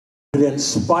that in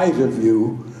spite of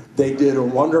you, they did a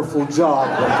wonderful job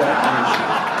with that music.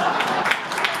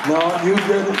 No, you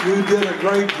did a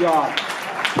great job.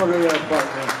 Put it there,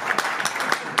 partner.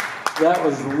 That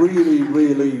was really,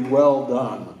 really well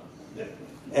done.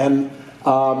 And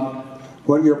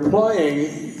when you're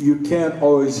playing, you can't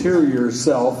always hear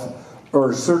yourself,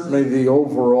 or certainly the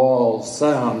overall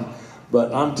sound,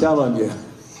 but I'm telling you,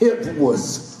 it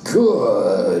was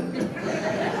good.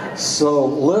 So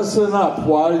listen up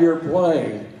while you're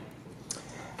playing.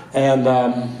 And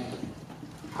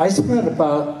I spent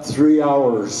about 3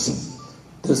 hours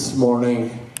this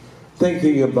morning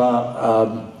thinking about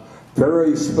a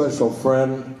very special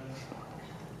friend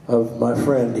of my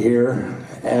friend here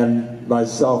and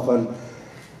myself, and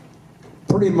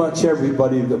pretty much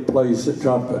everybody that plays the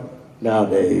trumpet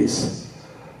nowadays.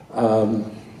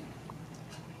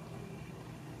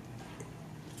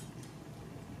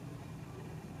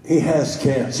 He has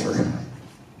cancer.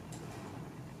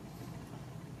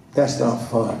 That's not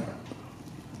fun.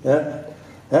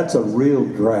 That's a real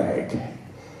drag.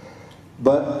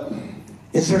 But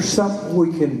is there something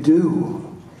we can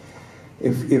do?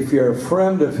 If you're a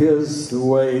friend of his the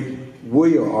way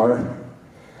we are,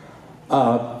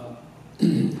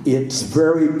 it's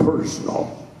very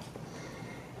personal.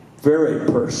 Very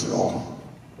personal.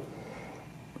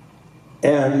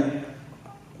 And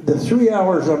the 3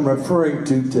 hours I'm referring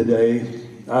to today,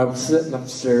 I was sitting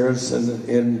upstairs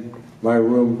in my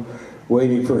room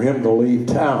waiting for him to leave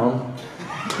town.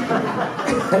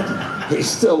 He's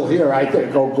still here. I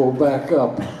think I'll go back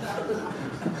up.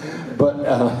 But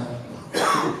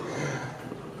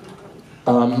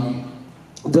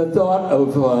the thought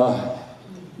of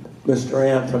Mr.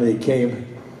 Anthony came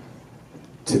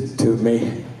to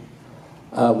me.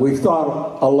 We've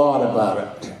thought a lot about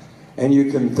it. And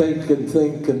you can think and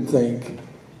think and think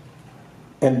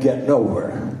and get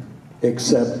nowhere,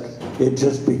 except it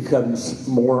just becomes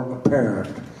more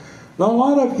apparent. Now, a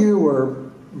lot of you are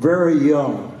very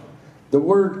young. The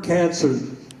word cancer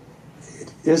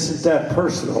isn't that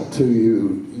personal to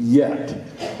you yet.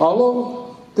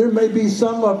 Although there may be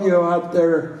some of you out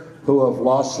there who have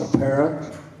lost a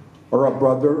parent or a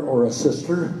brother or a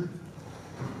sister.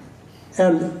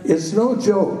 And it's no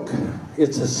joke.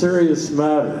 It's a serious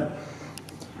matter.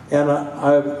 And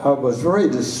I was very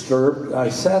disturbed. I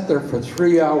sat there for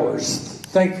 3 hours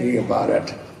thinking about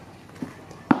it.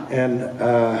 And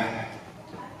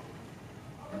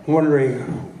wondering,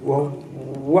 well,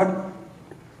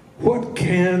 what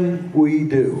can we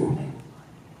do?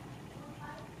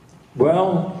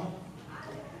 Well,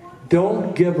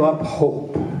 don't give up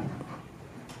hope.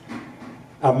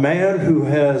 A man who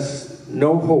has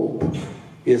no hope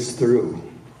is through.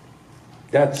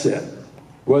 That's it.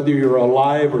 Whether you're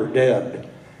alive or dead.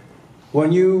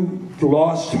 When you've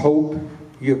lost hope,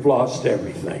 you've lost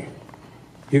everything.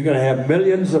 You're going to have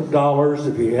millions of dollars.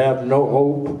 If you have no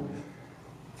hope,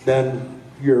 then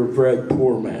you're a very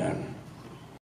poor man.